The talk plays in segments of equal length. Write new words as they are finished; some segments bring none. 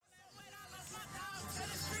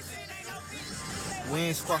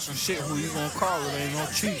ain't squashing shit, who you gonna call? It ain't no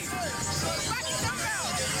cheat.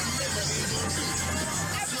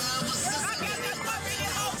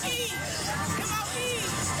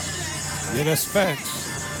 Yeah, that's facts.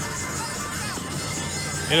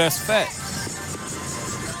 Yeah, that's facts.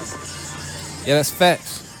 Yeah, that's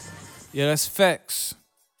facts. Yeah, that's facts.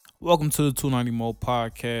 Welcome to the 290 Mo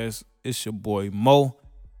podcast. It's your boy Mo.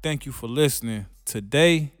 Thank you for listening.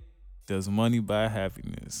 Today, does money buy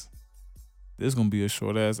happiness? This is gonna be a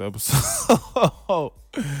short ass episode.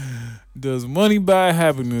 Does money buy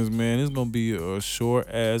happiness, man? It's gonna be a short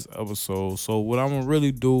ass episode. So what I'm gonna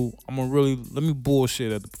really do, let me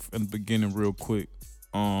bullshit in the beginning real quick.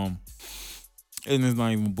 And it's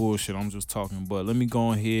not even bullshit. I'm just talking, but let me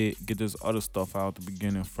go ahead get this other stuff out at the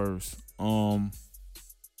beginning first.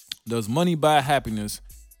 Does money buy happiness?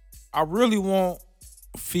 I really want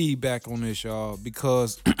feedback on this, y'all,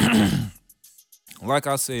 because like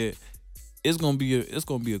I said, it's gonna be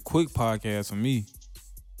a quick podcast for me.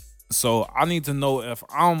 So I need to know if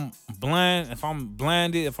I'm blind, if I'm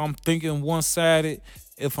blinded, if I'm thinking one-sided,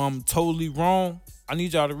 if I'm totally wrong. I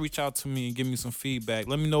need y'all to reach out to me and give me some feedback.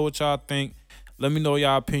 Let me know what y'all think. Let me know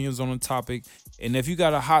y'all opinions on the topic. And if you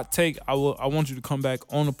got a hot take, I want you to come back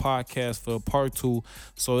on the podcast for part 2.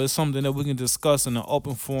 So it's something that we can discuss in an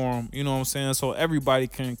open forum, you know what I'm saying? So everybody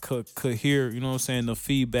could hear, you know what I'm saying, the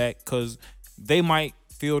feedback, because they might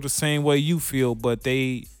feel the same way you feel, but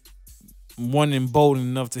they wasn't bold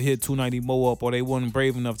enough to hit 290 Mo up, or they wasn't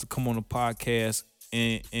brave enough to come on the podcast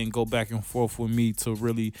and go back and forth with me to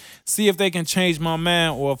really see if they can change my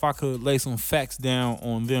mind, or if I could lay some facts down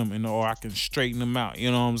on them, and or I can straighten them out.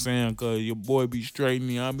 You know what I'm saying? Because your boy be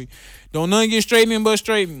straightening. I mean, don't nothing get straightening but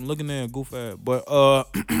straightening. Looking at goof ass.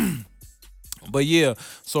 But yeah,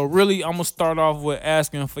 so really I'm gonna start off with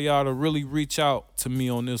asking for y'all to really reach out to me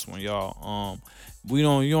on this one, y'all. You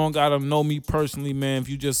don't gotta know me personally, man. If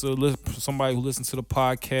you just somebody who listens to the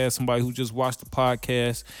podcast, somebody who just watched the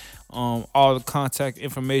podcast, all the contact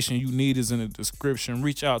information you need is in the description.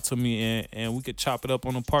 Reach out to me and we could chop it up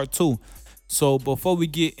on a part 2. So before we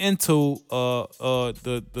get into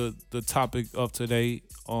the topic of today,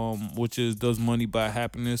 which is does money buy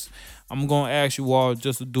happiness, I'm gonna ask you all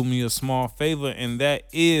just to do me a small favor, and that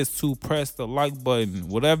is to press the like button.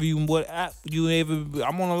 What app you ever.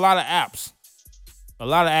 I'm on a lot of apps. I'm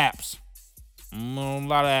on a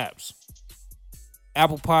lot of apps.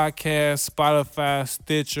 Apple Podcasts, Spotify,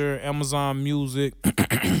 Stitcher, Amazon Music,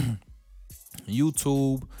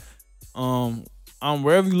 YouTube.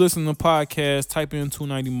 Wherever you listen to podcasts, type in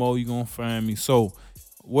 290 Mo, you're gonna find me. So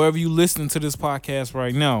wherever you listening to this podcast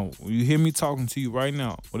right now, you hear me talking to you right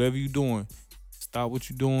now, whatever you doing, stop what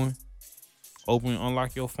you doing,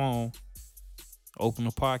 unlock your phone, open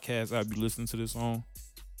the podcast app you listen to this on,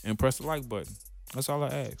 and press the like button. That's all I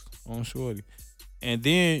ask on shorty. And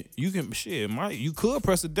then you could press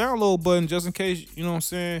the download button just in case, you know what I'm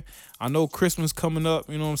saying? I know Christmas coming up,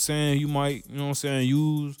 you know what I'm saying? You might, you know what I'm saying,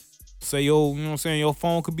 you know what I'm saying, your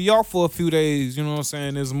phone could be off for a few days, you know what I'm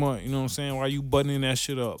saying, this month, you know what I'm saying, while you buttoning that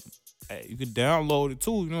shit up. Hey, you can download it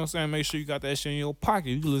too, you know what I'm saying? Make sure you got that shit in your pocket.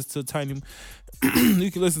 You can listen to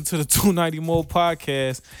you can listen to the 290 Mo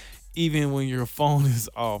podcast even when your phone is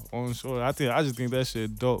off on short. I just think that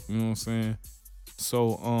shit dope, you know what I'm saying?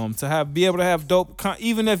 So be able to have dope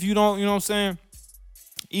even if you don't, you know what I'm saying?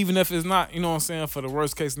 Even if it's not, you know what I'm saying, for the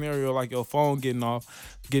worst case scenario, like your phone getting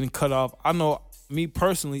cut off. I know me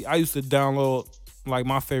personally, I used to download like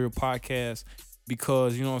my favorite podcast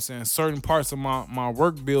because, you know what I'm saying, certain parts of my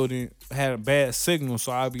work building had a bad signal.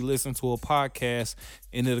 So I'd be listening to a podcast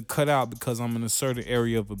and it'll cut out because I'm in a certain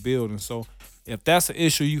area of a building. So if that's an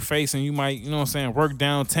issue you facing, you might, you know what I'm saying, work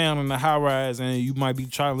downtown in the high rise and you might be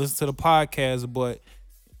trying to listen to the podcast, but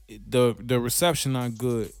the reception not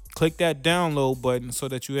good. Click that download button so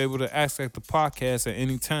that you're able to access the podcast at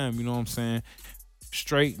any time, you know what I'm saying?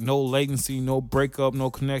 Straight, no latency, no breakup,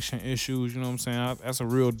 no connection issues, you know what I'm saying? That's a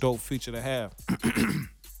real dope feature to have.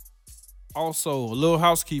 Also, a little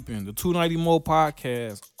housekeeping. The 290 Mo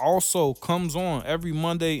podcast also comes on every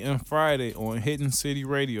Monday and Friday on Hidden City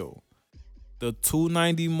Radio. The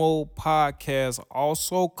 290 Mo podcast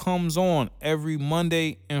also comes on every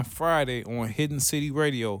Monday and Friday on Hidden City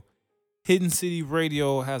Radio. Hidden City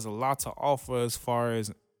Radio has a lot to offer as far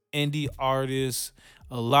as indie artists,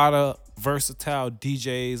 a lot of versatile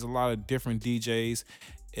DJs, a lot of different DJs.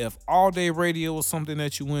 If all day radio is something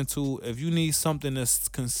that you went to, if you need something that's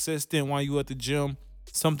consistent while you at the gym,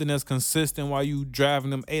 something that's consistent while you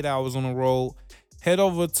driving them 8 hours on the road, head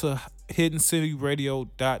over to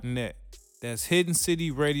hiddencityradio.net. That's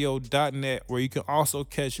hiddencityradio.net, where you can also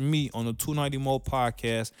catch me on the 290 Mo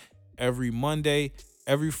podcast every Monday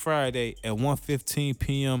every Friday at 1:15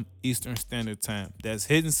 p.m. Eastern Standard Time. That's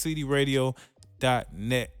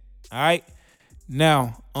hiddencityradio.net. All right.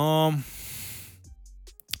 Now,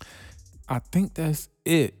 I think that's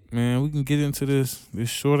it, man. We can get into this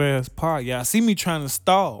short ass pod. Y'all see me trying to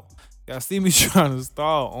stall. Y'all see me trying to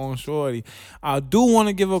stall on Shorty. I do want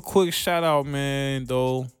to give a quick shout out, man.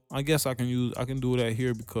 Though I guess I can do that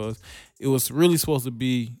here because it was really supposed to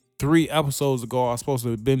be 3 episodes ago. I was supposed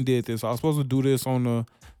to have been did this. I was supposed to do this on the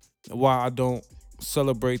why I don't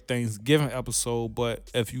celebrate Thanksgiving episode. But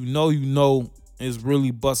if you know, it's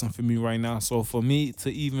really busting for me right now. So for me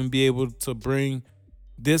to even be able to bring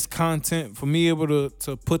this content, for me able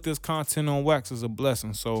to put this content on wax is a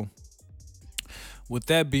blessing. So with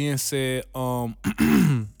that being said,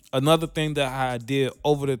 another thing that I did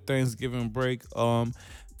over the Thanksgiving break,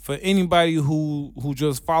 for anybody who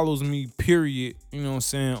just follows me, period, you know what I'm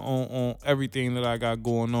saying, on everything that I got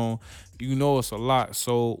going on, you know it's a lot.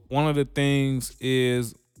 So one of the things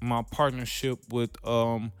is my partnership with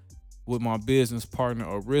my business partner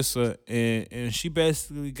Arissa, and she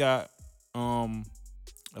basically got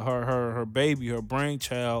her baby, her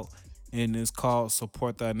brainchild, and it's called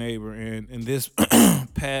Support Thy Neighbor. And this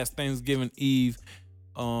past Thanksgiving Eve,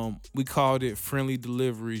 we called it Friendly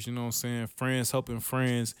Deliveries, you know what I'm saying? Friends helping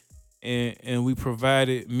friends. And we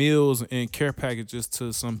provided meals and care packages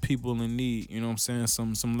to some people in need, you know what I'm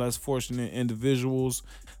saying? Some less fortunate individuals,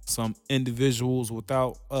 some individuals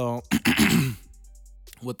without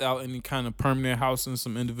without any kind of permanent housing,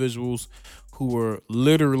 some individuals who were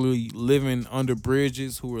literally living under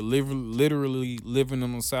bridges, who were literally living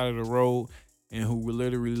on the side of the road, and who were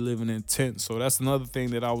literally living in tents. So that's another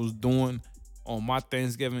thing that I was doing on my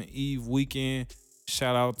Thanksgiving Eve weekend.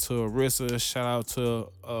 Shout out to Arissa, shout out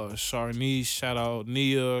to Sharnice, shout out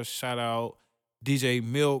Nia, shout out DJ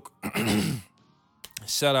Milk,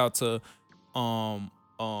 shout out to I'm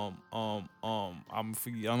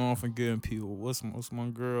forgetting people. What's my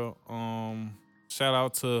girl? Shout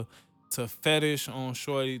out to Fetish on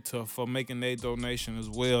Shorty for making their donation as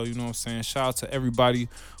well. You know what I'm saying? Shout out to everybody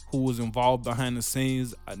who was involved behind the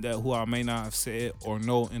scenes who I may not have said or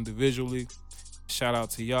know individually. Shout out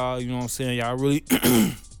to y'all. You know what I'm saying? Y'all really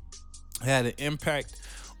had an impact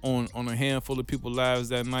on a handful of people's lives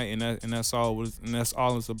that night, and that's all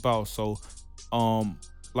it's about. So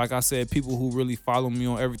like I said, people who really follow me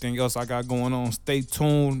on everything else I got going on, stay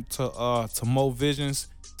tuned to Mo Visions.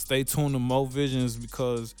 Stay tuned to Mo Visions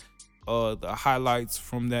because the highlights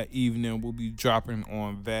from that evening will be dropping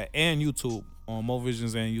on that and YouTube, on Mo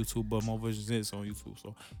Visions and YouTube, but Mo Visions is on YouTube.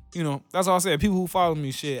 So, you know, that's all I said. People who follow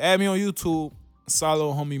me, shit, add me on YouTube.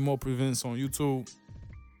 Solo Homie Mo Presents on YouTube.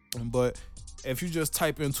 But if you just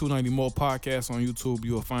type in 290 Mo Podcast on YouTube,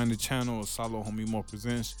 you'll find the channel of Solo Homie Mo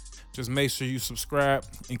Presents. Just make sure you subscribe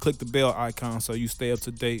and click the bell icon so you stay up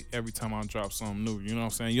to date every time I drop something new. You know what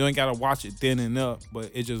I'm saying? You ain't got to watch it then and up,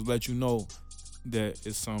 but it just lets you know that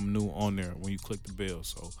it's something new on there when you click the bell.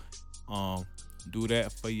 So do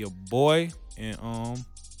that for your boy, and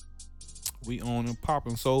we on and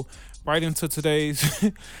popping. So right into today's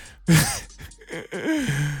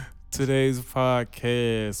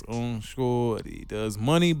podcast on Shorty. Does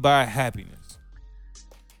money buy happiness?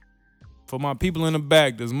 For my people in the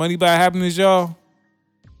back, does money buy happiness, y'all?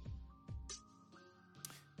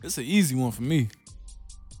 It's an easy one for me.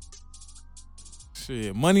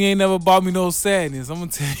 Shit, money ain't never bought me no sadness. I'm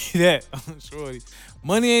gonna tell you that on Shorty.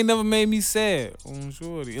 Money ain't never made me sad on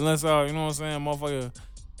Shorty. Unless I, you know what I'm saying, motherfucker,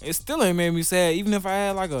 it still ain't made me sad, even if I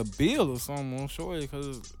had like a bill or something on Shorty,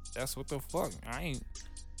 because that's what the fuck. I've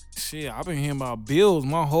been hearing about bills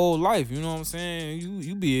my whole life, you know what I'm saying?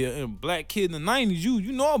 You be a black kid in the 90s,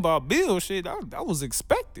 you know about bills, shit. That was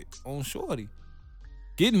expected on Shorty.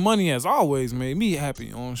 Getting money has always made me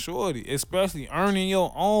happy on Shorty, especially earning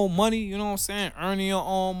your own money, you know what I'm saying? Earning your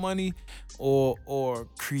own money or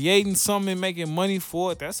creating something and making money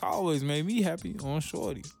for it, that's always made me happy on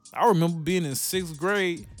Shorty. I remember being in 6th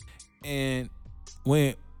grade, and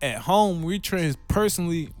when at home we're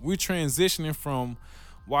transitioning from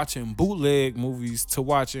watching bootleg movies to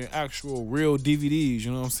watching actual real DVDs,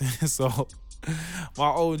 you know what I'm saying? So my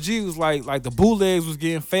OG was like the bootlegs was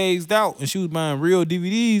getting phased out and she was buying real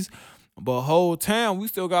DVDs, but whole time we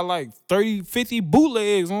still got like 30, 50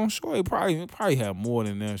 bootlegs on Shorty. Probably had more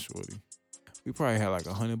than that, Shorty. We probably had like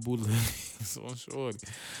 100 bootlegs on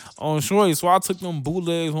Shorty. So I took them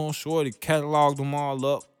bootlegs on Shorty, cataloged them all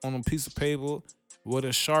up on a piece of paper with a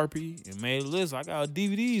Sharpie and made a list. I got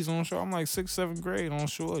DVDs on Shorty. I'm like 6th, 7th grade on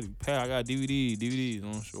Shorty. I got DVDs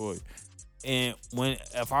on Shorty. And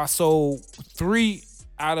if I sold 3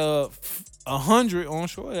 out of 100 on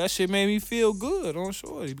shorty. That shit made me feel good on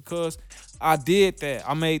shorty because I did that.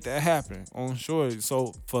 I made that happen on shorty.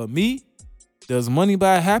 So for me, does money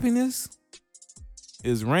buy happiness?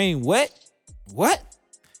 Is rain wet? What?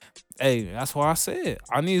 Hey, that's why I said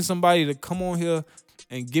I need somebody to come on here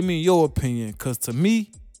and give me your opinion. Cause to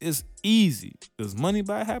me, it's easy. Does money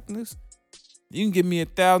buy happiness? You can give me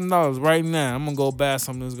 $1,000 right now. I'm gonna go buy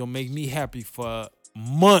something that's gonna make me happy for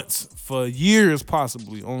months, for years,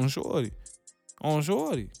 possibly on shorty. On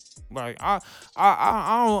shorty. Like like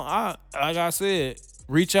I said,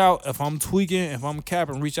 reach out if I'm tweaking, if I'm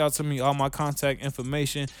capping, reach out to me. All my contact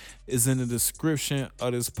information is in the description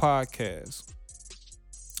of this podcast.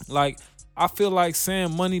 Like, I feel like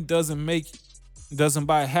saying money doesn't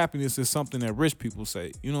buy happiness is something that rich people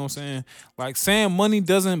say. You know what I'm saying? Like, saying money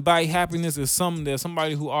doesn't buy happiness is something that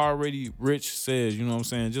somebody who already rich says. You know what I'm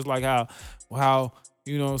saying? Just like how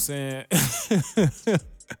you know what I'm saying?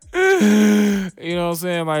 You know what I'm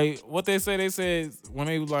saying? Like, what they said when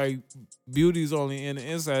they was like, beauty's only in the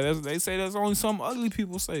inside. They say that's only some ugly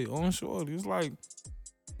people say on shorty. It's like,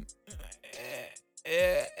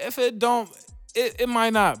 if it don't, it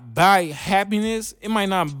might not buy happiness. It might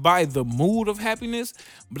not buy the mood of happiness,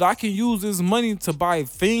 but I can use this money to buy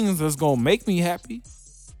things that's gonna make me happy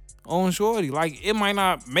on shorty. Like, it might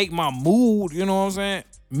not make my mood, you know what I'm saying?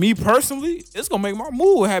 Me personally, it's gonna make my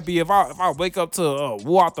mood happy if I wake up to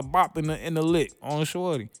War Out the Bop in the lick on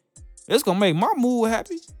shorty. It's gonna make my mood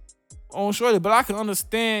happy on shorty, but I can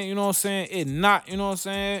understand, you know what I'm saying, it not, you know what I'm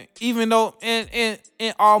saying, even though and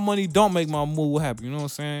all money don't make my mood happy, you know what I'm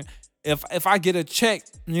saying. If I get a check,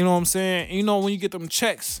 you know what I'm saying, you know when you get them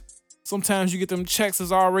checks, sometimes you get them checks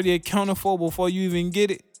that's already accounted for before you even get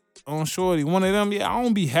it on shorty. One of them, yeah, I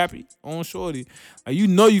don't be happy on shorty. Like, you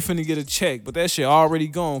know you finna get a check, but that shit already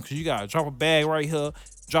gone because you gotta drop a bag right here,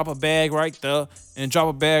 drop a bag right there, and drop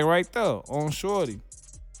a bag right there on shorty.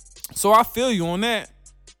 So I feel you on that,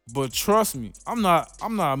 but trust me, I'm not a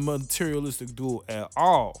materialistic dude at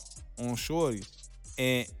all on shorty,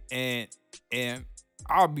 and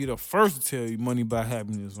I'll be the first to tell you money buy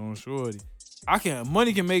happiness on shorty.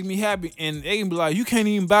 Money can make me happy, and they can be like, you can't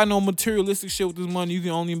even buy no materialistic shit with this money. You can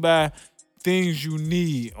only buy things you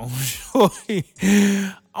need on shorty.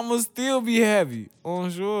 I'ma still be happy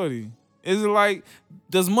on shorty. Is it like,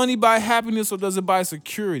 does money buy happiness or does it buy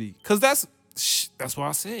security? Cause that's what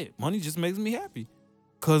I said. Money just makes me happy.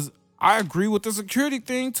 Cause I agree with the security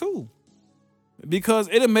thing too. Because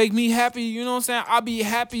it'll make me happy, you know what I'm saying? I'll be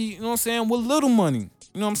happy, you know what I'm saying, with little money.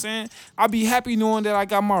 You know what I'm saying? I'll be happy knowing that I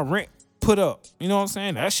got my rent put up. You know what I'm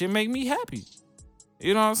saying? That shit make me happy.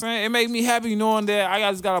 You know what I'm saying? It make me happy knowing that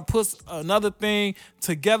I just gotta put another thing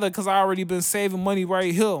together because I already been saving money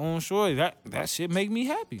right here on shorty. That shit make me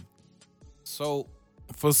happy. So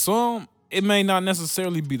for some, it may not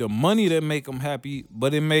necessarily be the money that make them happy,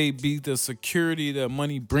 but it may be the security that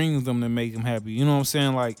money brings them that make them happy. You know what I'm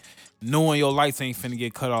saying? Like, knowing your lights ain't finna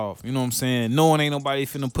get cut off. You know what I'm saying? Knowing ain't nobody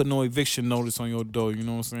finna put no eviction notice on your door. You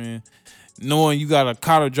know what I'm saying? Knowing you got a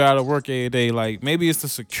car to drive to work every day. Like, maybe it's the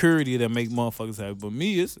security that make motherfuckers happy. But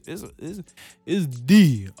me, it's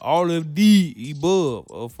D. All of D above.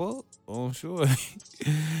 Oh, fuck. Oh, sure.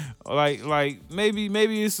 like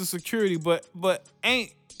maybe it's the security, but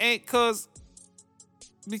ain't because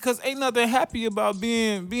ain't nothing happy about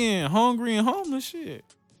being hungry and homeless shit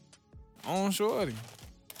on shorty.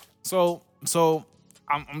 So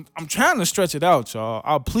I'm trying to stretch it out,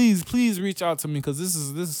 y'all. Please reach out to me because this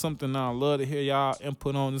is something I love to hear y'all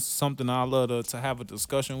input on. This is something I love to have a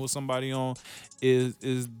discussion with somebody on.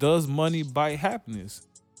 Is does money buy happiness?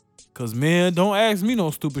 Cause man, don't ask me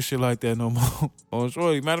no stupid shit like that no more. On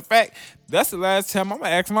shorty. Matter of fact, that's the last time I'm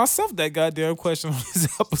gonna ask myself that goddamn question on this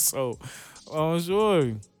episode. On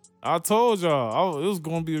shorty. I told y'all it was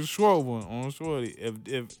gonna be a short one on shorty.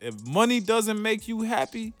 If money doesn't make you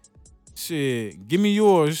happy, shit, give me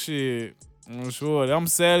yours, shit. On shorty. I'm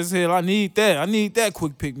sad as hell. I need that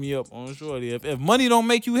quick pick me up on shorty. If money don't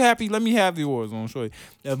make you happy, let me have yours on shorty.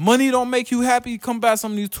 If money don't make you happy, come buy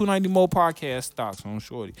some of these 290 Mo podcast stocks on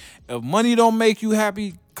shorty. If money don't make you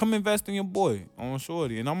happy, come invest in your boy on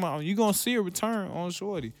shorty. And you gonna see a return on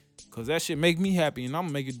shorty. Cause that shit make me happy, and I'm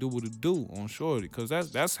gonna make it do what it do on shorty. Cause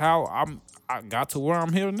that's how I got to where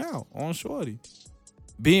I'm here now on shorty.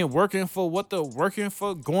 Working for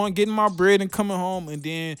going getting my bread and coming home and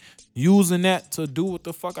then using that to do what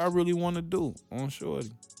the fuck I really want to do on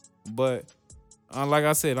shorty. But Like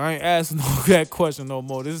I said, I ain't asking that question no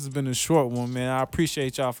more. This has been a short one, man. I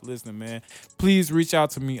appreciate y'all for listening, man. Please reach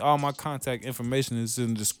out to me. All my contact information is in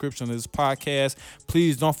the description of this podcast.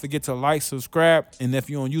 Please don't forget to like, subscribe, and if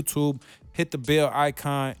you're on YouTube, hit the bell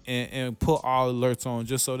icon and put all alerts on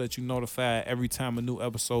just so that you notified every time a new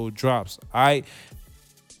episode drops. All right.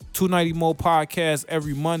 290 Mo podcast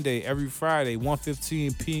every Monday, every Friday,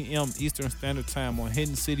 1:15 p.m. Eastern Standard Time on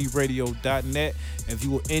HiddenCityRadio.net. If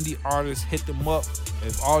you an indie artist, hit them up.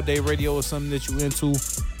 If all day radio is something that you into,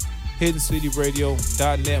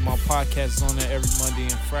 HiddenCityRadio.net. My podcast is on there every Monday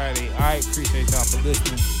and Friday. I appreciate y'all for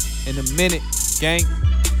listening. In a minute, gang.